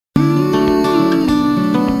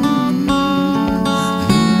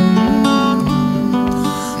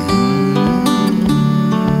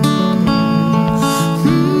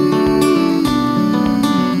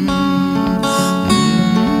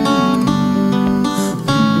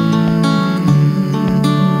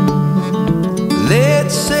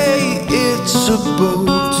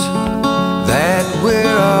boat that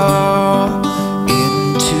we're all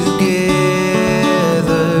in together,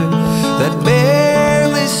 that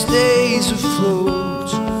barely stays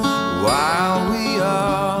afloat while we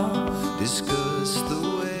all discuss the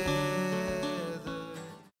weather.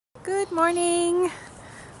 Good morning.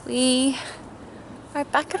 We are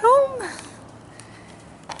back at home.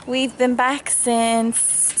 We've been back since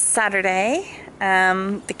Saturday.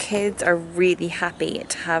 The kids are really happy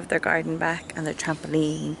to have their garden back and their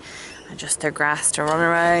trampoline and just their grass to run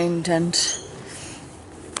around and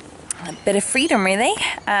a bit of freedom, really.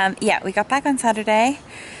 Yeah, we got back on Saturday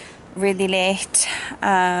really late.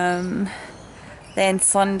 Then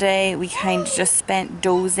Sunday we kind of just spent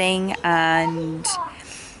dozing, and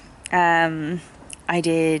I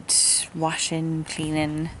did washing,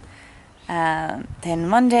 cleaning. Then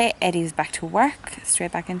Monday Eddie was back to work,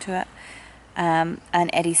 straight back into it. And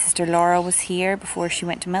Eddie's sister Laura was here before she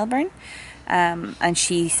went to Melbourne, and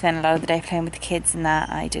she spent a lot of the day playing with the kids, and that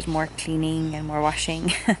I did more cleaning and more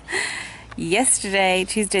washing. Yesterday,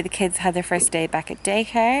 Tuesday, the kids had their first day back at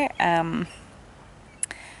daycare,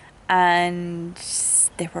 and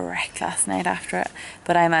they were wrecked last night after it,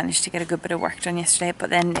 but I managed to get a good bit of work done yesterday. But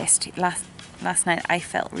then last night I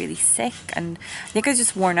felt really sick, and I think I was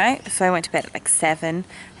just worn out, so I went to bed at like 7.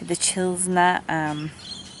 I had the chills and that,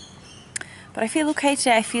 but I feel okay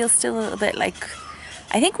today. I feel still a little bit like,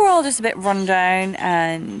 I think we're all just a bit run down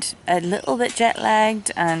and a little bit jet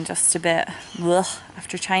lagged and just a bit ugh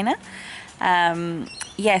after China.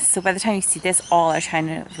 Yes, so by the time you see this, all our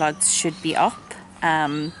China vlogs should be up.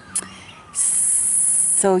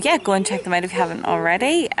 So yeah, go and check them out if you haven't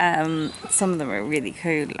already. Some of them are really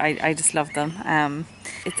cool. I just love them.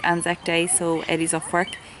 It's Anzac Day, so Eddie's off work.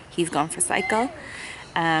 He's gone for a cycle.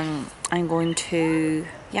 I'm going to,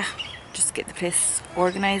 yeah, just get the place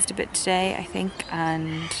organised a bit today, I think.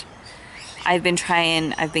 And I've been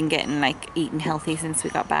getting like eating healthy since we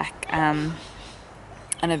got back. And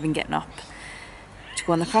I've been getting up to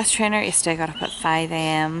go on the cross trainer. Yesterday I got up at 5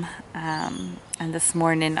 AM. And this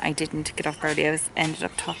morning I didn't get up early. I ended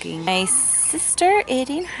up talking to my sister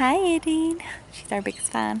Aideen. Hi Aideen, she's our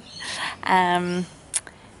biggest fan.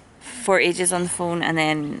 For ages on the phone, and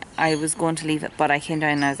then I was going to leave it, but I came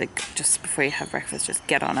down and I was like, just before you have breakfast, just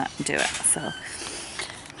get on it and do it. So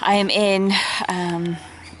I am in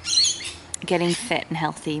getting fit and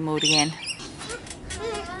healthy mode again.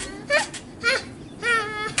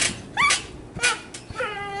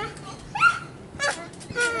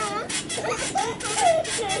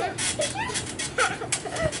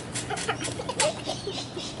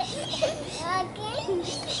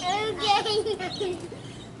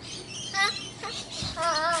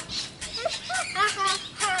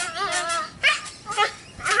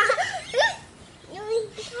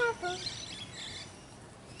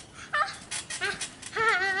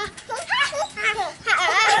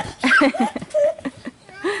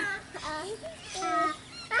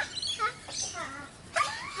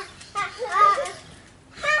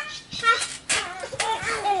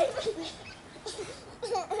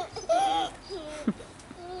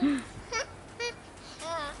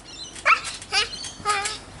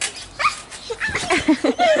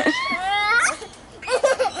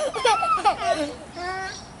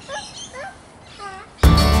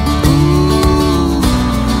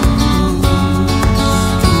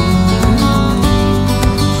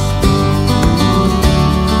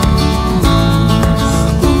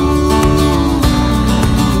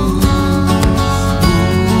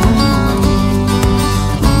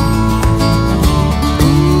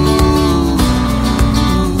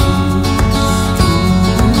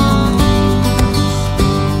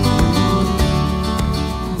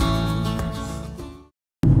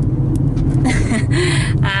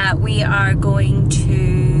 We are going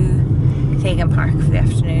to Fagan Park for the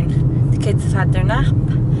afternoon. The kids have had their nap.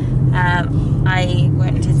 I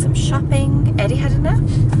went and did some shopping. Eddie had a nap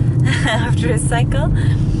after his cycle.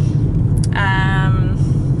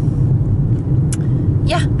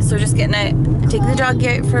 Yeah, so just getting out, taking the doggy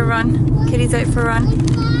out for a run. Kitty's out for a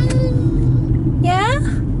run. Yeah?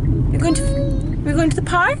 We're going to the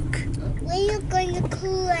park? When are you going to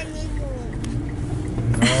cool and you go?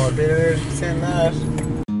 Oh, a bit of saying that.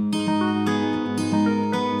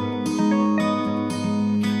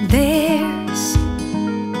 There's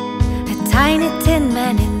a tiny tin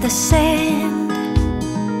man in the sand.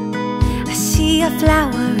 I see a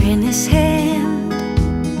flower in his hand,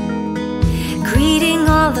 greeting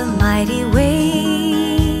all the mighty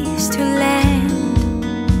waves to land.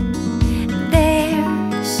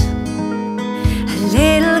 There's a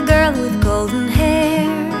little girl with golden hair,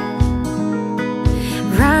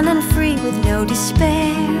 running free with no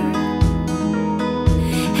despair.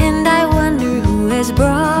 has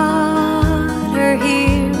brought her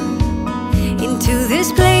here, into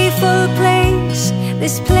this playful place,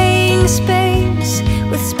 this playing space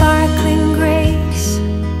with sparkling grace.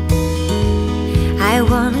 I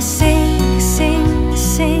wanna sing, sing,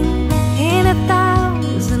 sing in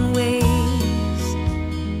 1,000 ways.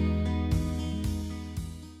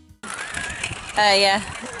 Yeah,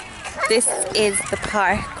 this is the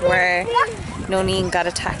park where Nonine got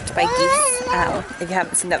attacked by geese. If you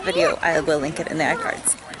haven't seen that video, I will link it in the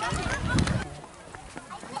cards.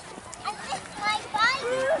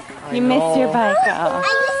 You missed your bike. Oh.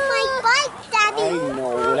 I missed my bike, Daddy. I know.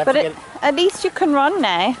 We'll have But to at least you can run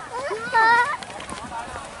now.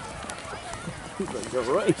 You're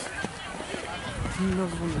right.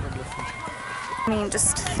 Nonine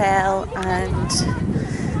just fell and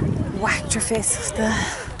whacked her face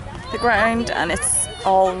off the ground, and it's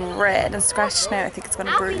all red and scratched now. I think it's going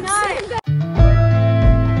to bruise.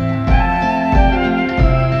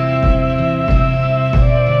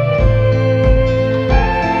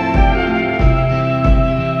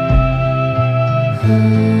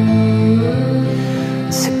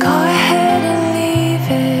 So go ahead and leave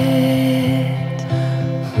it.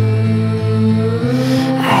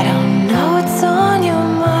 I don't know what's on your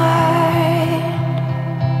mind,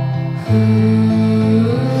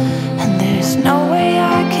 and there's no way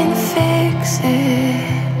I can fix it.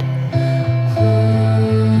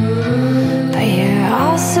 But you're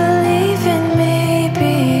also leaving me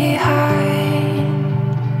behind.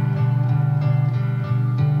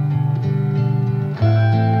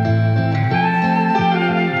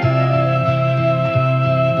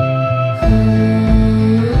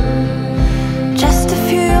 Just a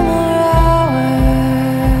few more hours,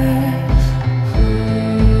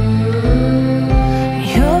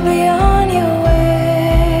 you'll be on your way,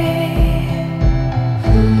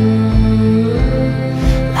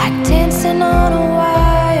 like dancing on a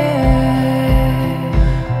wire.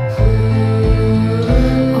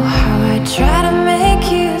 Oh, how I try to make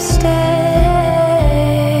you stay.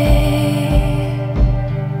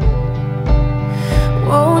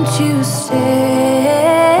 Won't you stay?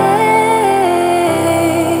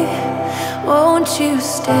 Won't you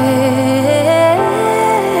stay?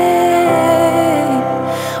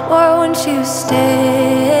 Won't you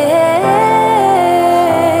stay?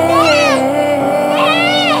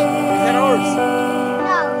 Is that ours?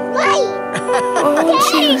 No, wait. Won't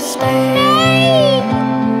you stay?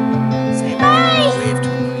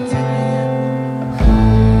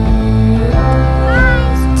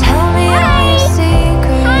 Tell me all your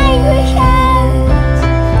secrets,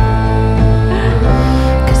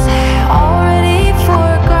 'cause I already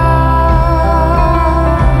forgot.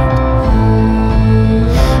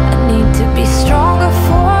 I need to be stronger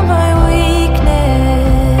for my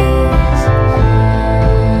weakness.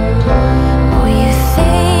 Oh, you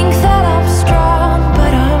think that I'm strong,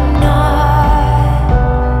 but I'm not.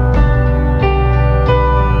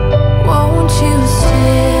 Won't you stay?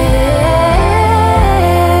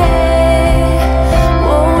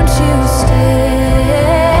 Won't you stay?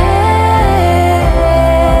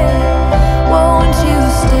 Won't you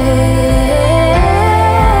stay?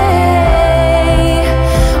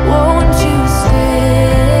 Won't you stay?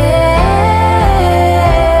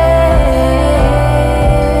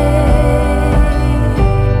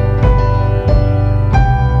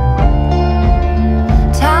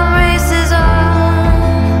 Time races on,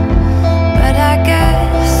 but I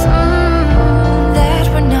guess that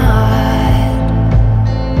we're not.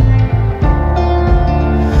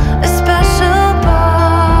 A special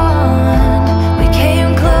bond, we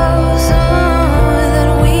came closer than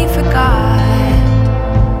we forgot.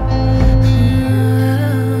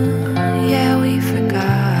 Yeah, we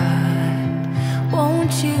forgot.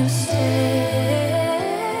 Won't you stay?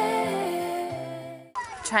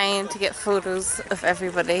 Trying to get photos of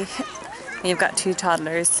everybody when you've got 2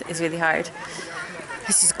 toddlers is really hard.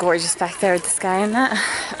 It's just gorgeous back there with the sky and that.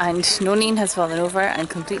 And Nonine has fallen over and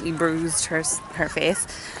completely bruised her face,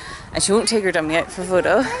 and she won't take her dummy out for a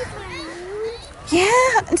photo.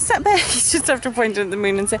 Yeah, and sat back. He's just after pointing at the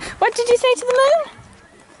moon and saying, "What did you say to the moon?"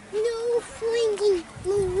 No swinging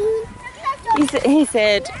moon. He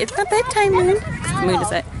said, "It's not bedtime, moon." 'Cause the moon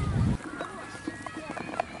is out.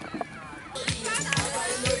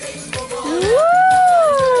 Woo!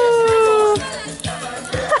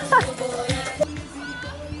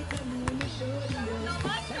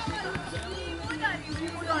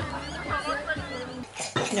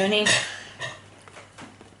 Nonine.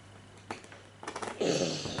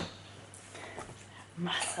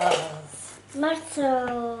 Muscles.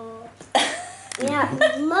 Muscle. Yeah,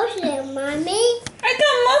 muscle, mommy. I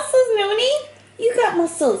got muscles, Noni. You got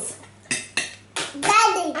muscles.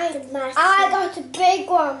 I got a big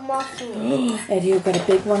one, muscle. Eddie, you got a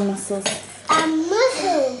big one, muscles. A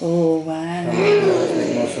muscle. Oh, wow. Big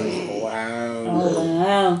muscles. Wow. Oh,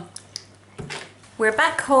 wow. We're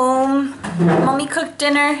back home. Mummy cooked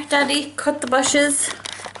dinner. Daddy cut the bushes.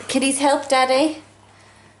 The kiddies helped Daddy.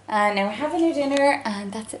 And now we're having our dinner,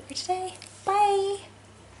 and that's it for today. Bye.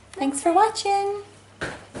 Thanks for watching.